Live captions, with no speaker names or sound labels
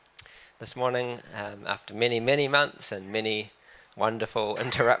this morning. After many months and many wonderful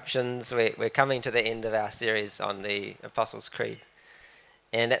interruptions, we're coming to the end of our series on the Apostles' Creed.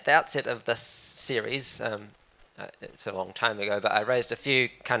 And at the outset of this series, it's a long time ago, but I raised a few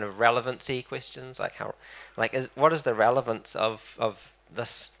kind of relevancy questions, what is the relevance of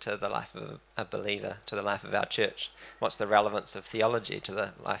this to the life of a believer, to the life of our church? What's the relevance of theology to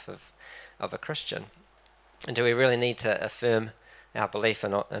the life of a Christian? And do we really need to affirm our belief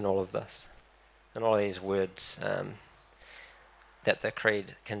in all of this, and all these words that the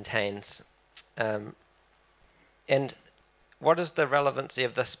Creed contains? And what is the relevancy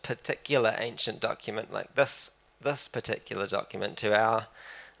of this particular ancient document, like this particular document, to our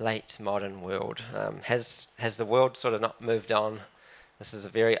late modern world? Has the world sort of not moved on? This is a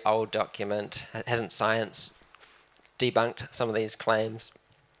very old document. Hasn't science debunked some of these claims?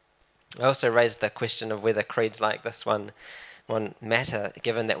 I also raised the question of whether creeds like this one matter,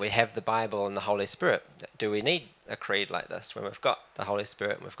 given that we have the Bible and the Holy Spirit. Do we need a creed like this when we've got the Holy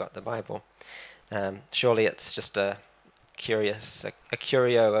Spirit and we've got the Bible? Surely it's just a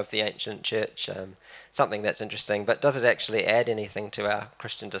curio of the ancient church, something that's interesting, but does it actually add anything to our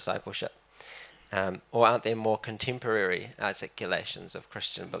Christian discipleship? Or aren't there more contemporary articulations of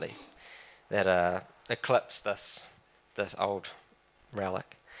Christian belief that eclipse this old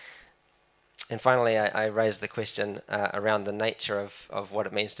relic? And finally, I raised the question around the nature of what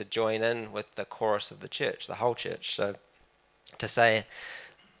it means to join in with the chorus of the church, the whole church. So to say,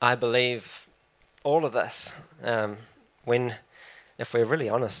 I believe all of this, when, if we're really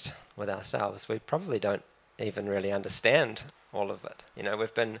honest with ourselves, we probably don't even really understand all of it. You know,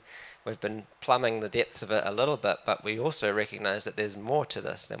 we've been plumbing the depths of it a little bit, but we also recognize that there's more to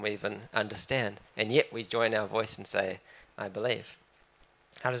this than we even understand, and yet we join our voice and say, I believe.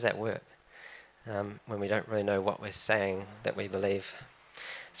 How does that work when we don't really know what we're saying that we believe?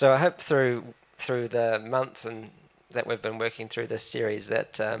 So I hope through the months and that we've been working through this series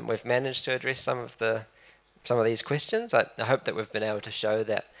that we've managed to address some of these questions. I hope that we've been able to show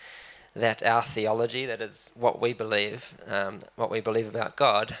that our theology, that is what we believe about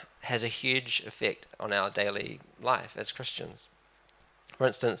God, has a huge effect on our daily life as Christians. For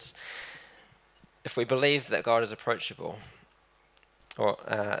instance, if we believe that God is approachable,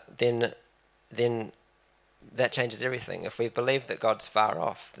 then that changes everything. If we believe that God's far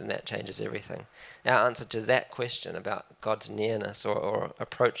off, then that changes everything. Our answer to that question about God's nearness or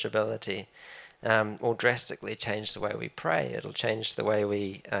approachability will drastically change the way we pray. It'll change the way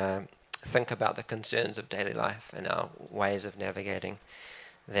we think about the concerns of daily life and our ways of navigating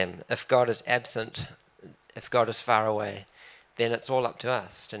them. If God is absent, if God is far away, then it's all up to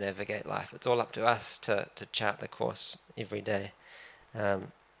us to navigate life. It's all up to us to chart the course every day.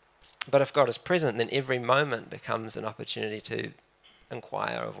 But if God is present, then every moment becomes an opportunity to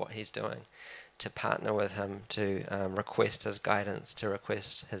inquire of what he's doing, to partner with him, to request his guidance, to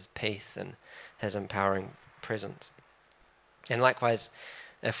request his peace and his empowering presence. And likewise,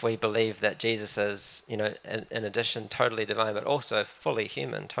 if we believe that Jesus is, in addition, totally divine, but also fully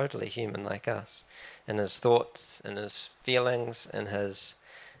human, totally human like us, in his thoughts, in his feelings, in his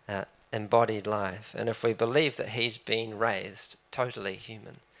embodied life, and if we believe that he's been raised totally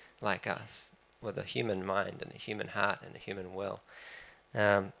human like us, with a human mind and a human heart and a human will,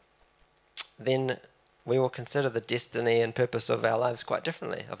 then we will consider the destiny and purpose of our lives quite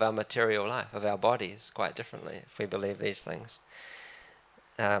differently, of our material life, of our bodies quite differently, if we believe these things.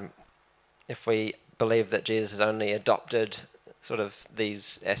 If we believe that Jesus has only adopted sort of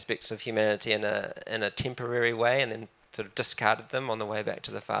these aspects of humanity in a temporary way and then sort of discarded them on the way back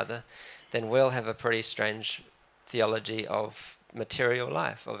to the Father, then we'll have a pretty strange theology of material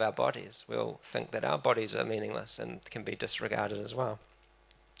life, of our bodies. We'll think that our bodies are meaningless and can be disregarded as well.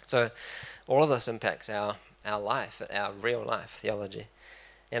 So all of this impacts our life, our real life theology.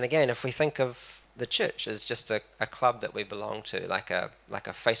 And again, if we think of the church as just a club that we belong to, like a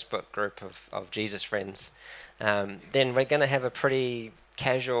Facebook group of Jesus friends, then we're going to have a pretty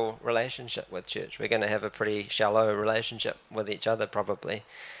casual relationship with church. We're going to have a pretty shallow relationship with each other probably.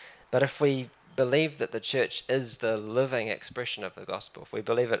 But if we believe that the church is the living expression of the gospel, if we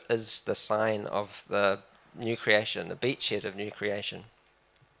believe it is the sign of the new creation, the beachhead of new creation,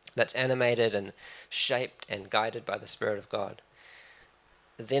 that's animated and shaped and guided by the Spirit of God,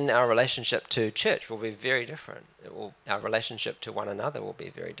 then our relationship to church will be very different. Our relationship to one another will be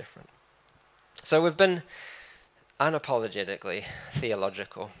very different. So we've been unapologetically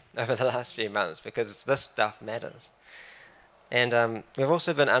theological over the last few months because this stuff matters. And we've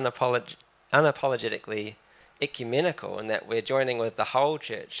also been unapologetically ecumenical in that we're joining with the whole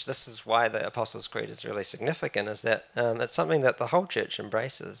church. This is why the Apostles' Creed is really significant, is that it's something that the whole church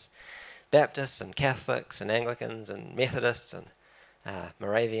embraces. Baptists and Catholics and Anglicans and Methodists and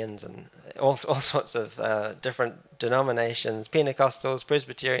Moravians and all sorts of different denominations, Pentecostals,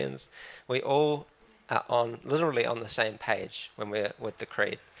 Presbyterians. We all are literally on the same page when we're with the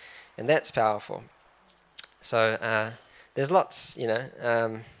creed, and that's powerful. So there's lots,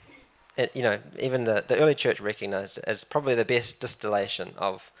 even the early church recognized it as probably the best distillation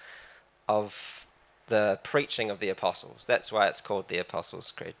of the preaching of the apostles. That's why it's called the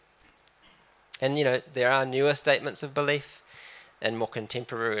Apostles' Creed. And there are newer statements of belief in more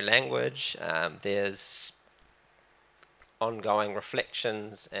contemporary language. There's ongoing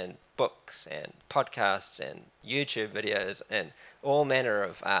reflections and books and podcasts and YouTube videos and all manner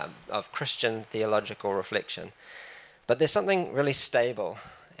of Christian theological reflection. But there's something really stable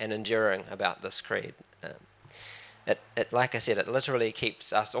and enduring about this creed. It, like I said, it literally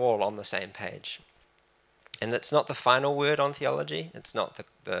keeps us all on the same page. And it's not the final word on theology. It's not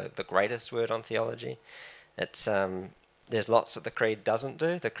the greatest word on theology. It's there's lots that the creed doesn't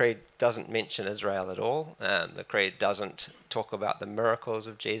do. The creed doesn't mention Israel at all. The creed doesn't talk about the miracles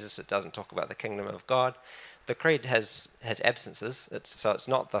of Jesus. It doesn't talk about the kingdom of God. The creed has absences. So it's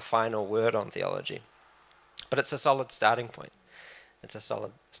not the final word on theology. But it's a solid starting point. It's a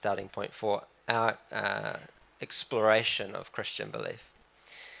solid starting point for our exploration of Christian belief.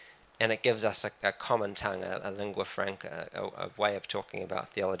 And it gives us a common tongue, a lingua franca, a way of talking about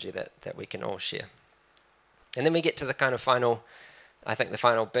theology that we can all share. And then we get to the kind of final, I think the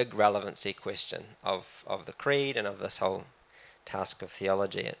final big relevancy question of the creed and of this whole task of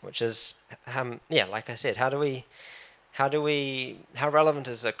theology, which is, like I said, how relevant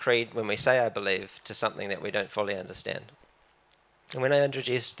is a creed when we say I believe to something that we don't fully understand? And when I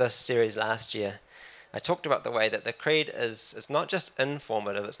introduced this series last year, I talked about the way that the creed is not just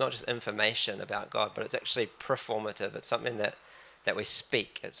informative, it's not just information about God, but it's actually performative. It's something that we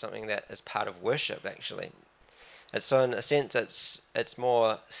speak. It's something that is part of worship, actually. And so in a sense, it's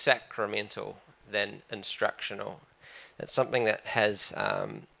more sacramental than instructional. It's something that has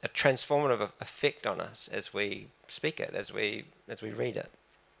a transformative effect on us as we speak it, as we read it.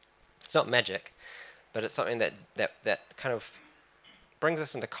 It's not magic, but it's something that kind of brings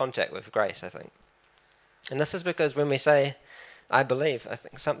us into contact with grace, I think. And this is because when we say, I believe, I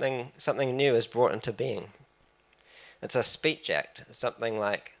think something new is brought into being. It's a speech act. It's something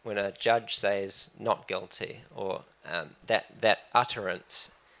like when a judge says not guilty, or that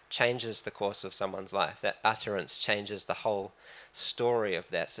utterance changes the course of someone's life. That utterance changes the whole story of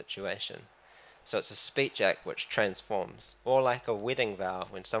that situation. So it's a speech act which transforms. Or like a wedding vow,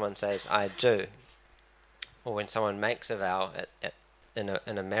 when someone says, I do, or when someone makes a vow in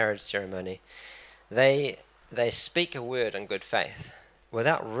a marriage ceremony, they speak a word in good faith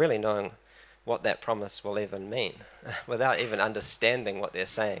without really knowing what that promise will even mean, without even understanding what they're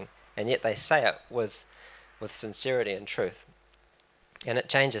saying, and yet they say it with sincerity and truth, and it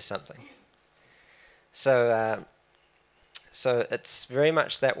changes something. So it's very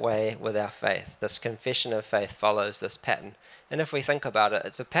much that way with our faith. This confession of faith follows this pattern, and if we think about it,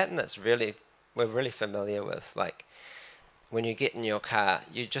 it's a pattern we're really familiar with. Like, when you get in your car,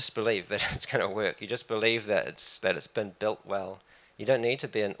 you just believe that it's going to work. You just believe that it's been built well. You don't need to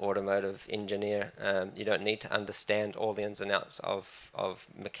be an automotive engineer. You don't need to understand all the ins and outs of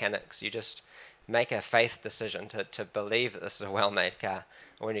mechanics. You just make a faith decision to believe that this is a well-made car.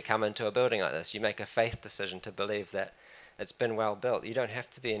 Or when you come into a building like this, you make a faith decision to believe that it's been well built. You don't have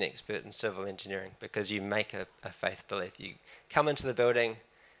to be an expert in civil engineering because you make a faith belief. You come into the building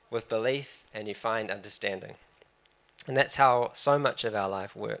with belief and you find understanding. And that's how so much of our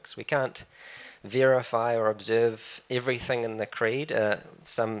life works. We can't verify or observe everything in the creed,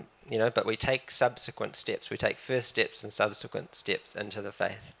 but we take subsequent steps. We take first steps and subsequent steps into the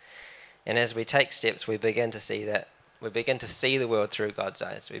faith. And as we take steps, we begin to see the world through God's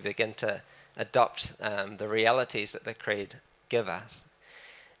eyes. We begin to adopt the realities that the creed give us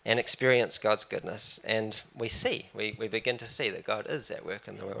and experience God's goodness. And we begin to see that God is at work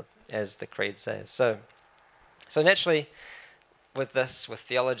in the world, as the creed says. So naturally, with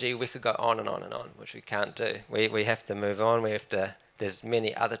theology, we could go on and on and on, which we can't do. We have to move on. There's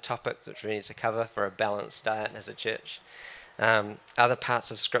many other topics which we need to cover for a balanced diet as a church. Other parts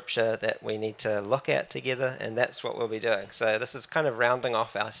of Scripture that we need to look at together, and that's what we'll be doing. So this is kind of rounding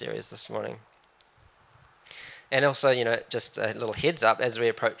off our series this morning. And also, just a little heads up as we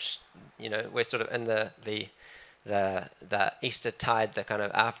approach, we're sort of in the Easter tide, the kind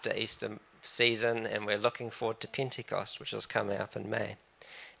of after Easter season, and we're looking forward to Pentecost, which is coming up in May.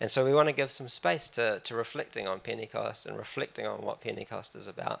 And so we want to give some space to reflecting on Pentecost and reflecting on what Pentecost is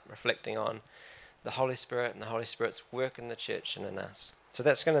about, reflecting on the Holy Spirit and the Holy Spirit's work in the church and in us. So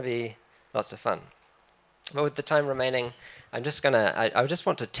that's going to be lots of fun. But with the time remaining, I'm just I just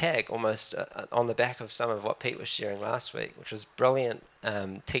want to tag almost on the back of some of what Pete was sharing last week, which was brilliant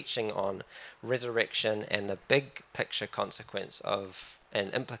teaching on resurrection and the big picture consequence of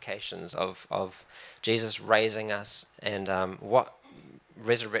and implications of Jesus raising us and what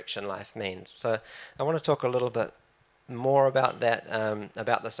resurrection life means. So I want to talk a little bit more about that,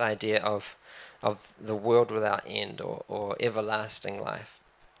 about this idea of the world without end or everlasting life.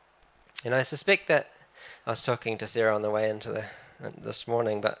 And I suspect that I was talking to Sarah on the way into this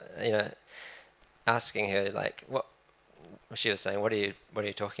morning, but asking her like what she was saying. What are you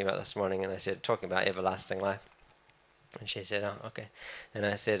talking about this morning? And I said, talking about everlasting life. And she said, oh, okay. And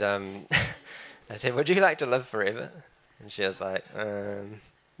I said, I said, would you like to live forever? And she was like,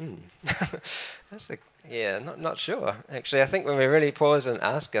 not sure. Actually, I think when we really pause and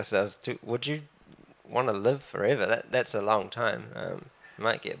ask ourselves, would you want to live forever? That's a long time. It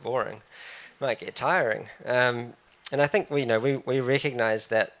might get boring, might get tiring. And I think we recognize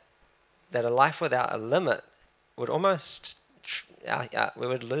that a life without a limit would almost we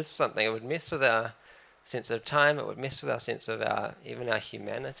would lose something. It would mess with our sense of time. It would mess with our sense of even our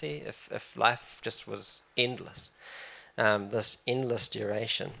humanity if life just was endless. This endless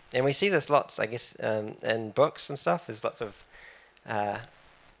duration. And we see this lots, I guess, in books and stuff. There's lots of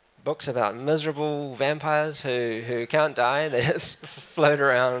books about miserable vampires who can't die. They just float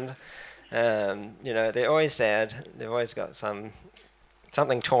around. They're always sad. They've always got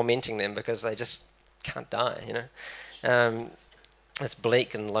something tormenting them because they just can't die, This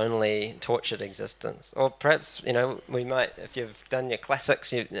bleak and lonely, tortured existence. Or perhaps, we might, if you've done your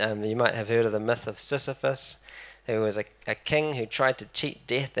classics, you might have heard of the myth of Sisyphus, who was a king who tried to cheat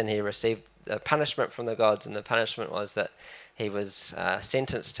death, and he received a punishment from the gods, and the punishment was that he was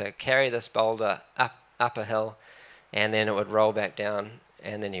sentenced to carry this boulder up a hill, and then it would roll back down,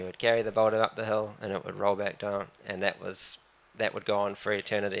 and then he would carry the boulder up the hill, and it would roll back down, and that would go on for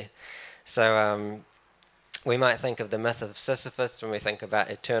eternity. So we might think of the myth of Sisyphus when we think about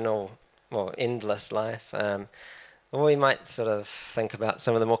eternal or endless life, or we might sort of think about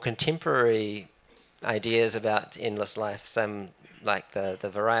some of the more contemporary ideas about endless life, some like the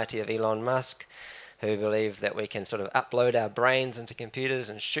variety of Elon Musk, who believe that we can sort of upload our brains into computers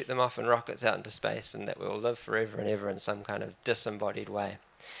and shoot them off in rockets out into space, and that we will live forever and ever in some kind of disembodied way.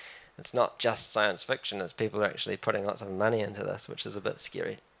 It's not just science fiction, as people are actually putting lots of money into this, which is a bit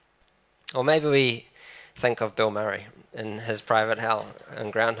scary. Or maybe we think of Bill Murray in his private hell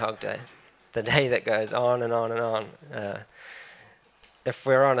on Groundhog Day, the day that goes on and on and on. If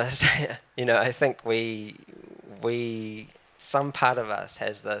we're honest, I think some part of us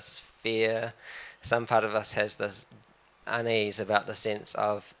has this fear, some part of us has this unease about the sense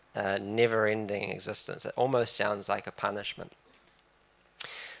of never-ending existence. It almost sounds like a punishment.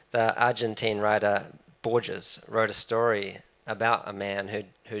 The Argentine writer Borges wrote a story about a man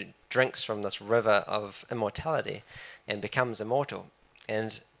who drinks from this river of immortality and becomes immortal.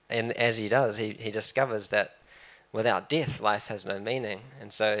 And as he does, he discovers that without death, life has no meaning.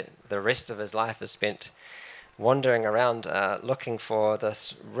 And so the rest of his life is spent wandering around looking for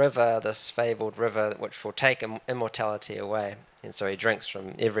this river, this fabled river, which will take immortality away. And so he drinks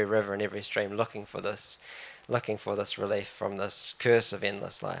from every river and every stream, looking for this relief from this curse of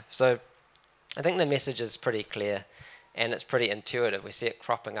endless life. So I think the message is pretty clear, and it's pretty intuitive. We see it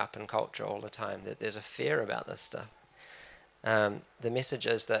cropping up in culture all the time, that there's a fear about this stuff. The message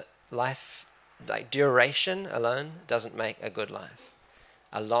is that life, like duration alone, doesn't make a good life.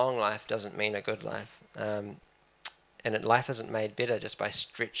 A long life doesn't mean a good life. And life isn't made better just by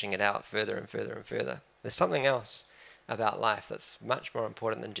stretching it out further and further and further. There's something else about life that's much more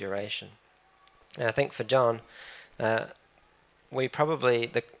important than duration. And I think for John, I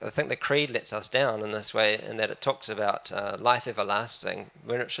think the creed lets us down in this way, in that it talks about life everlasting,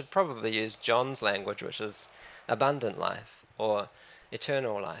 when it should probably use John's language, which is abundant life or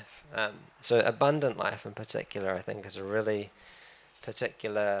eternal life. So abundant life in particular, I think, is a really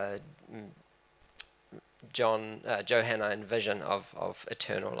particular Johannine vision of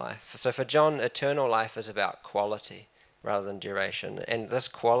eternal life. So for John, eternal life is about quality rather than duration. And this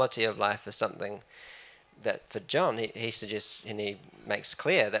quality of life is something that for John, he suggests and he makes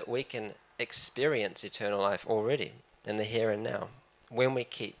clear that we can experience eternal life already in the here and now when we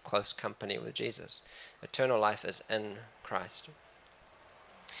keep close company with Jesus. Eternal life is in Christ.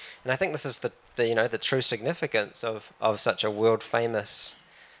 And I think this is the true significance of such a world famous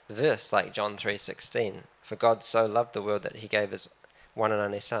verse like John 3:16. For God so loved the world that he gave his one and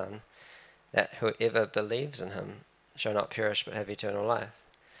only Son, that whoever believes in him shall not perish but have eternal life.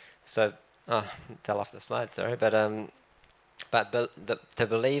 So, fell off the slide, sorry. But But to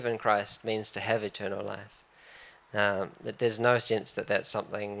believe in Christ means to have eternal life. There's no sense that that's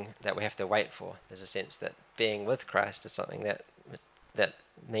something that we have to wait for. There's a sense that being with Christ is something that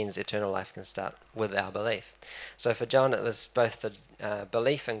means eternal life can start with our belief. So for John, it was both the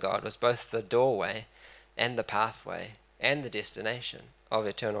belief in God was both the doorway and the pathway and the destination of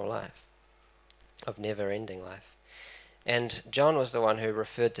eternal life, of never-ending life. And John was the one who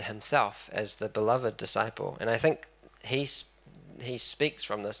referred to himself as the beloved disciple. And I think he speaks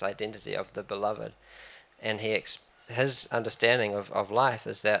from this identity of the beloved, and his understanding of life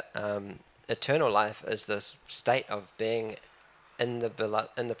is that eternal life is this state of being in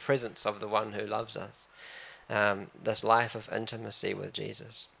the presence of the one who loves us, this life of intimacy with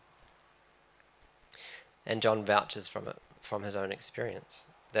Jesus. And John vouches from it, from his own experience,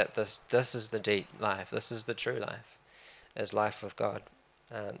 that this is the deep life, this is the true life, is life with God,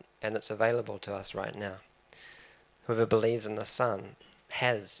 and it's available to us right now. Whoever believes in the Son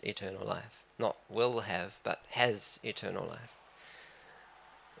has eternal life. Not will have, but has eternal life.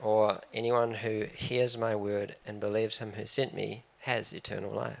 Or anyone who hears my word and believes him who sent me has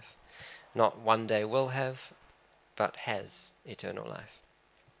eternal life. Not one day will have, but has eternal life.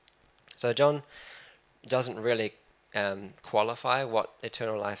 So John doesn't really qualify what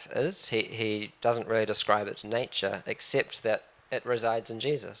eternal life is. He doesn't really describe its nature, except that it resides in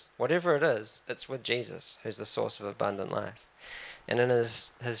Jesus. Whatever it is, it's with Jesus, who's the source of abundant life. And in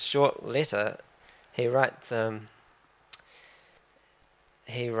his short letter, he refers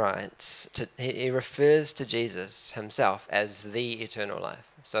to Jesus himself as the eternal life.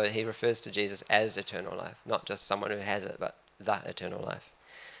 So he refers to Jesus as eternal life, not just someone who has it, but the eternal life.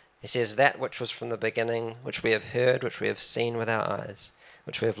 He says, that which was from the beginning, which we have heard, which we have seen with our eyes,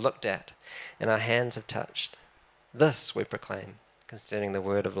 which we have looked at, and our hands have touched. This we proclaim concerning the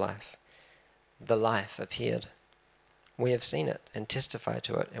word of life. The life appeared. We have seen it and testify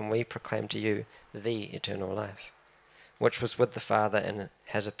to it, and we proclaim to you the eternal life, which was with the Father and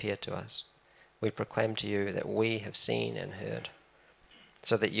has appeared to us. We proclaim to you that we have seen and heard,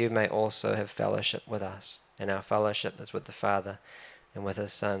 so that you may also have fellowship with us, and our fellowship is with the Father and with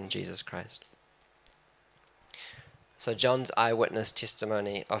his Son, Jesus Christ. So John's eyewitness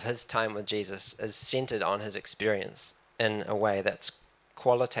testimony of his time with Jesus is centered on his experience in a way that's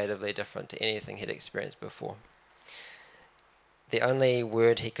qualitatively different to anything he'd experienced before. The only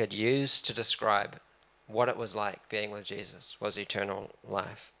word he could use to describe what it was like being with Jesus was eternal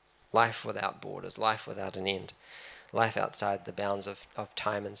life. Life without borders, life without an end, life outside the bounds of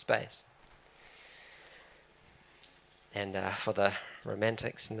time and space. And for the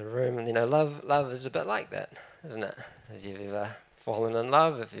romantics in the room, love is a bit like that, isn't it? If you've ever fallen in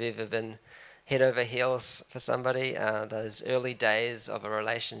love, if you've ever been head over heels for somebody, those early days of a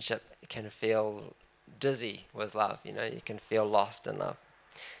relationship can feel dizzy with love. You can feel lost in love.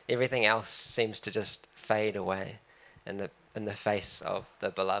 Everything else seems to just fade away in the face of the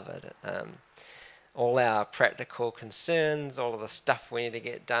beloved. All our practical concerns, all of the stuff we need to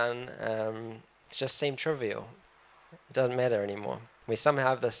get done, just seem trivial. It doesn't matter anymore. We somehow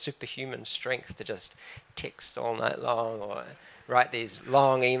have this superhuman strength to just text all night long, or write these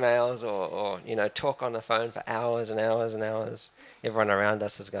long emails, or talk on the phone for hours and hours and hours. Everyone around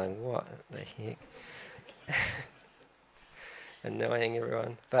us is going, what the heck? Annoying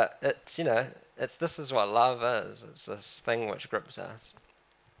everyone. But this is what love is. It's this thing which grips us.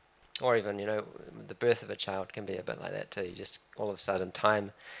 Or even, the birth of a child can be a bit like that too. You just, all of a sudden,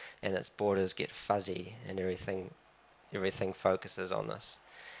 time and its borders get fuzzy, and everything focuses on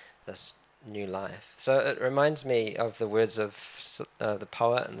this new life. So it reminds me of the words of the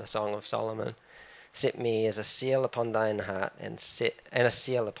poet in the Song of Solomon. Set me as a seal upon thine heart, and a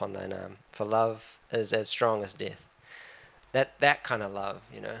seal upon thine arm, for love is as strong as death. That kind of love,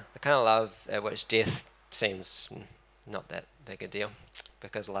 the kind of love at which death seems not that big a deal,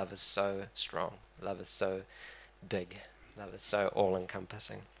 because love is so strong, love is so big, love is so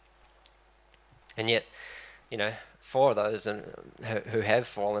all-encompassing. And yet, for those who have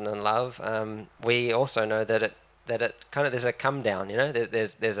fallen in love, we also know that it kind of, there's a come down.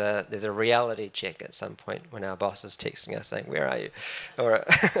 There's a reality check at some point when our boss is texting us saying, "Where are you?" Or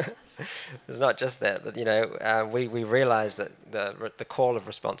it's not just that, but we realize that the call of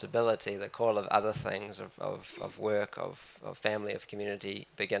responsibility, the call of other things, of work, of family, of community,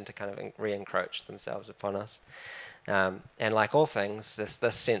 begin to kind of re-encroach themselves upon us. And like all things,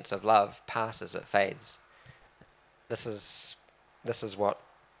 this sense of love passes, it fades. This is what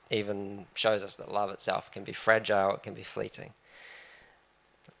even shows us that love itself can be fragile, it can be fleeting,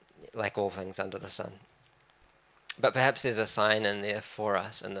 like all things under the sun. But perhaps there's a sign in there for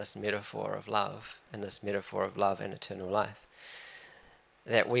us in this metaphor of love, and eternal life.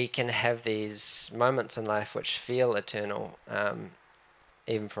 that we can have these moments in life which feel eternal,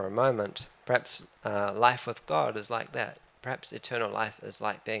 even for a moment. Perhaps life with God is like that. Perhaps eternal life is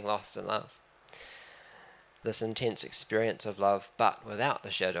like being lost in love. This intense experience of love, but without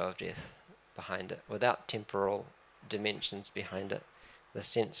the shadow of death behind it, without temporal dimensions behind it, the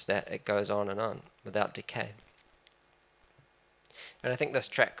sense that it goes on, without decay. And I think this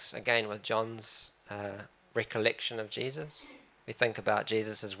tracks again with John's recollection of Jesus. We think about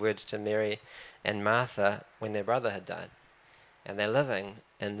Jesus' words to Mary and Martha when their brother had died, and they're living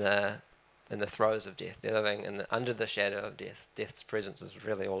in the throes of death. They're living under the shadow of death. Death's presence is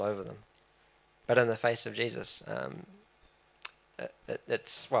really all over them. But in the face of Jesus,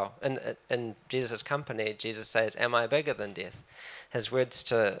 in Jesus' company, Jesus says, "Am I bigger than death?" His words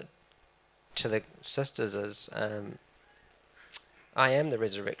to the sisters is, "I am the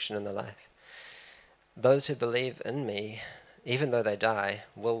resurrection and the life. Those who believe in me, even though they die,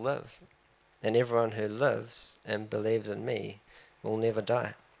 will live. And everyone who lives and believes in me will never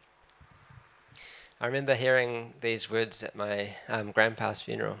die." I remember hearing these words at my grandpa's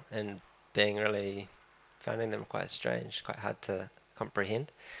funeral and finding them quite strange, quite hard to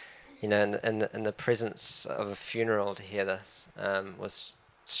comprehend. In the presence of a funeral, to hear this was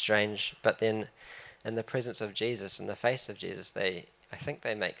strange. But then, in the presence of Jesus, in the face of Jesus, I think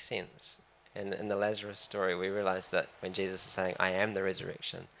they make sense. And in the Lazarus story, we realize that when Jesus is saying, "I am the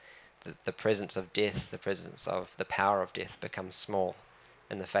resurrection," the presence of death, the presence of the power of death becomes small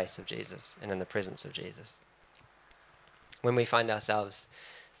in the face of Jesus and in the presence of Jesus. When we find ourselves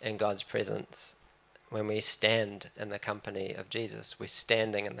in God's presence, when we stand in the company of Jesus, we're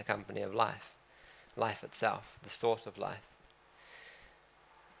standing in the company of life itself, the source of life.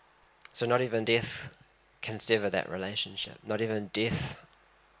 So not even death can sever that relationship. Not even death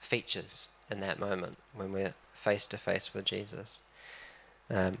features in that moment when we're face to face with Jesus.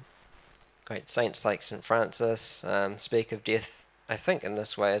 Great saints like St. Francis speak of death, I think, in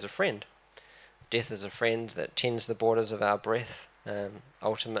this way, as a friend. Death is a friend that tends the borders of our breath.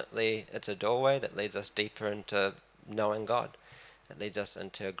 Ultimately, it's a doorway that leads us deeper into knowing God. It leads us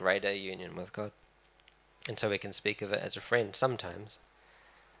into a greater union with God. And so we can speak of it as a friend sometimes.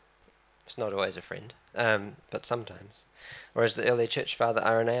 It's not always a friend, but sometimes. Or as the early church father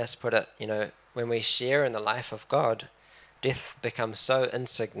Irenaeus put it, when we share in the life of God, death becomes so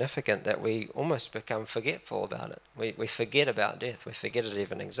insignificant that we almost become forgetful about it. We forget about death. We forget it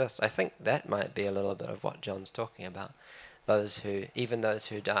even exists. I think that might be a little bit of what John's talking about. Even those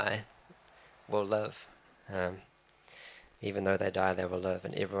who die will live. Even though they die, they will live.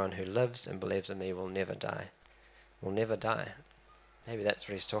 And everyone who lives and believes in me will never die. Will never die. Maybe that's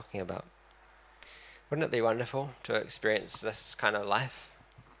what he's talking about. Wouldn't it be wonderful to experience this kind of life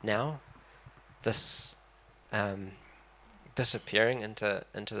now? This disappearing into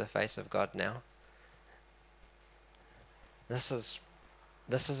the face of God now. This is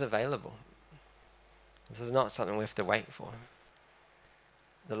available. This is not something we have to wait for.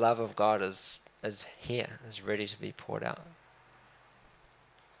 The love of God is here, is ready to be poured out.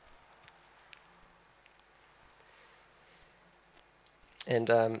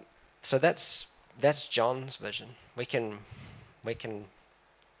 And so that's John's vision. We can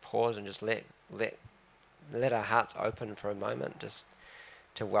pause and just let our hearts open for a moment, just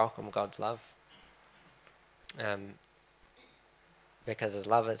to welcome God's love, because His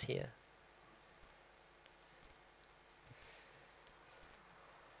love is here.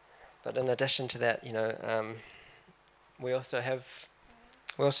 But in addition to that, we also have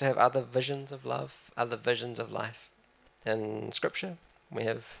other visions of love, other visions of life in Scripture. We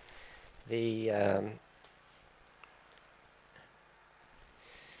have the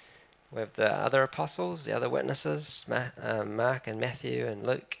other apostles, the other witnesses, Mark and Matthew and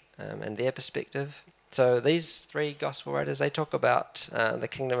Luke, and their perspective. So these three gospel writers, they talk about the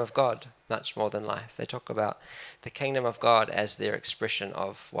kingdom of God much more than life. They talk about the kingdom of God as their expression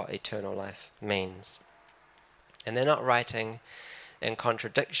of what eternal life means. And they're not writing in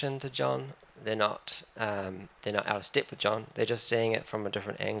contradiction to John. They're not out of step with John. They're just seeing it from a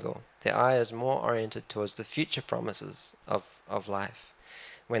different angle. Their eye is more oriented towards the future promises of life,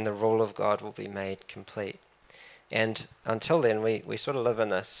 when the rule of God will be made complete. And until then, we sort of live in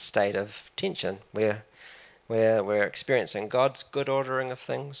this state of tension where we're experiencing God's good ordering of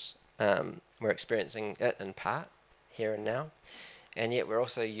things. We're experiencing it in part, here and now, and yet we're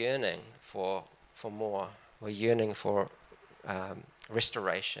also yearning for more. We're yearning for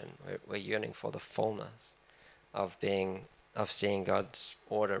restoration. We're yearning for the fullness of seeing God's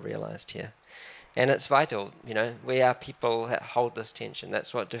order realized here. And it's vital, we are people that hold this tension.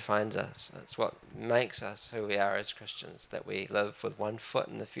 That's what defines us. That's what makes us who we are as Christians, that we live with one foot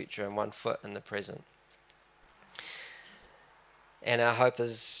in the future and one foot in the present. And our hope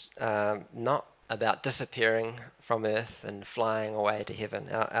is not about disappearing from earth and flying away to heaven.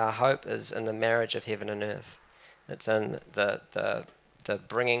 Our hope is in the marriage of heaven and earth. It's in the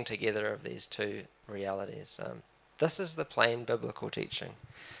bringing together of these two realities. This is the plain biblical teaching.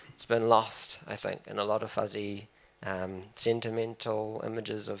 It's been lost, I think, in a lot of fuzzy, sentimental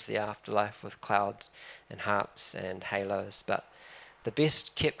images of the afterlife with clouds and harps and halos. But the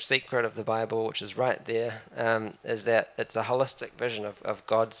best kept secret of the Bible, which is right there, is that it's a holistic vision of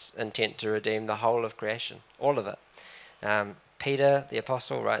God's intent to redeem the whole of creation, all of it. Peter, the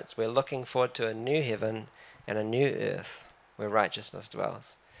apostle, writes, "We're looking forward to a new heaven and a new earth where righteousness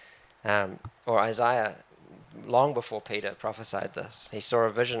dwells." Or Isaiah, long before Peter prophesied this, he saw a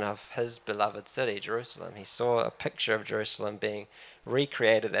vision of his beloved city, Jerusalem. He saw a picture of Jerusalem being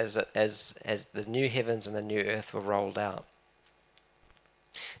recreated as the new heavens and the new earth were rolled out.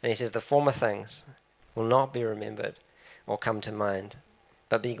 And he says, "The former things will not be remembered or come to mind,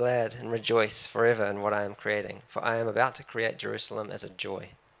 but be glad and rejoice forever in what I am creating. For I am about to create Jerusalem as a joy,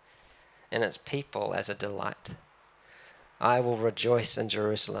 and its people as a delight. I will rejoice in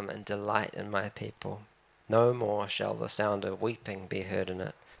Jerusalem and delight in my people. No more shall the sound of weeping be heard in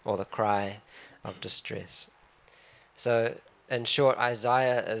it, or the cry of distress." So, in short,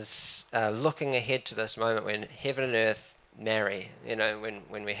 Isaiah is looking ahead to this moment when heaven and earth marry,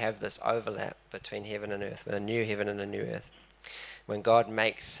 when we have this overlap between heaven and earth, with a new heaven and a new earth, when God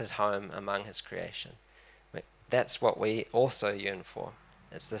makes his home among his creation. That's what we also yearn for.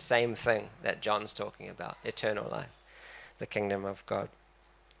 It's the same thing that John's talking about, eternal life, the kingdom of God.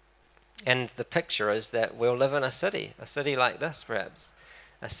 And the picture is that we'll live in a city like this perhaps,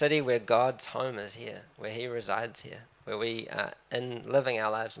 a city where God's home is here, where he resides here, where we are living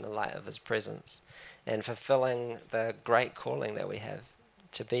our lives in the light of his presence and fulfilling the great calling that we have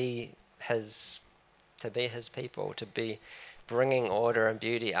to be his people, to be bringing order and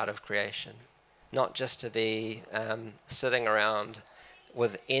beauty out of creation, not just to be sitting around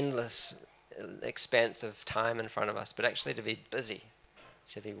with endless expanse of time in front of us, but actually to be busy,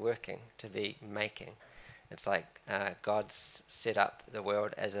 to be working, to be making. It's like God's set up the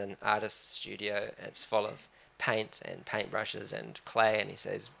world as an artist's studio. It's full of paint and paintbrushes and clay, and he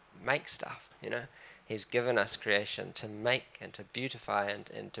says, make stuff, He's given us creation to make and to beautify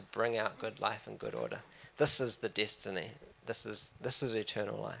and to bring out good life and good order. This is the destiny. This is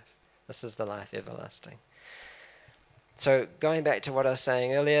eternal life. This is the life everlasting. So going back to what I was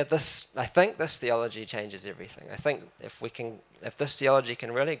saying earlier, I think this theology changes everything. I think if this theology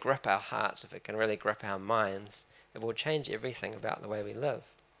can really grip our hearts, if it can really grip our minds, it will change everything about the way we live.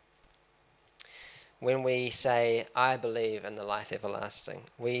 When we say, "I believe in the life everlasting,"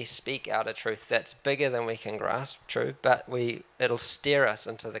 we speak out a truth that's bigger than we can grasp, true, but it'll steer us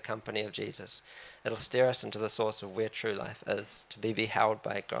into the company of Jesus. It'll steer us into the source of where true life is, to be beheld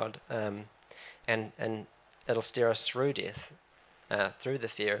by God, and it'll steer us through death, through the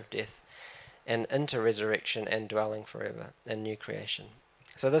fear of death, and into resurrection and dwelling forever in new creation.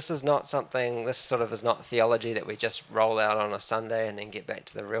 So this sort of is not theology that we just roll out on a Sunday and then get back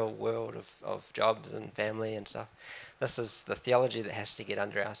to the real world of jobs and family and stuff. This is the theology that has to get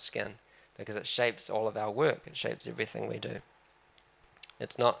under our skin because it shapes all of our work. It shapes everything we do.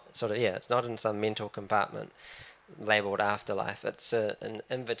 It's not it's not in some mental compartment labeled afterlife. It's an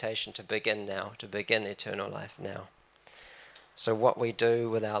invitation to begin now, to begin eternal life now. So what we do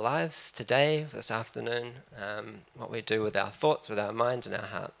with our lives today, this afternoon, what we do with our thoughts, with our minds and our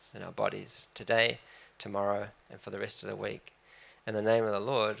hearts and our bodies today, tomorrow, and for the rest of the week, in the name of the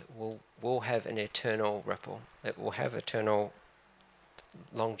Lord, will have an eternal ripple. It will have eternal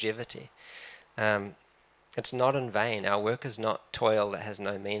longevity. It's not in vain. Our work is not toil that has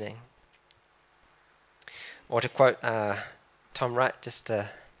no meaning. Or to quote Tom Wright, just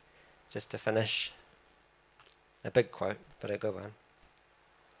to finish, a big quote, but a good one.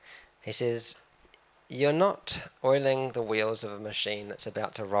 He says, "You're not oiling the wheels of a machine that's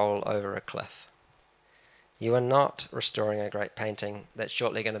about to roll over a cliff. You are not restoring a great painting that's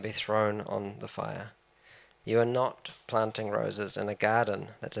shortly going to be thrown on the fire. You are not planting roses in a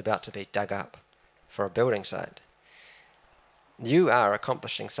garden that's about to be dug up for a building site. You are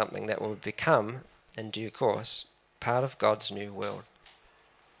accomplishing something that will become, in due course, part of God's new world.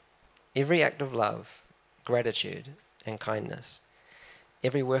 Every act of love, gratitude, and kindness,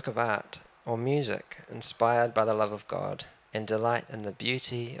 every work of art or music inspired by the love of God and delight in the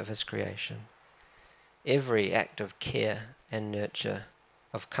beauty of his creation, every act of care and nurture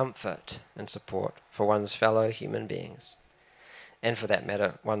of comfort and support for one's fellow human beings, and for that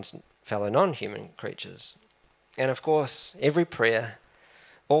matter, one's fellow non-human creatures. And of course, every prayer,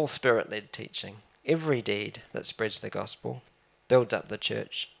 all spirit-led teaching, every deed that spreads the gospel, builds up the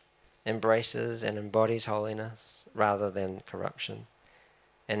church, embraces and embodies holiness rather than corruption,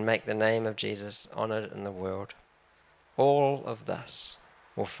 and make the name of Jesus honoured in the world. All of this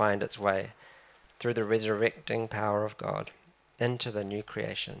will find its way through the resurrecting power of God into the new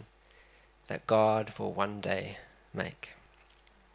creation that God will one day make.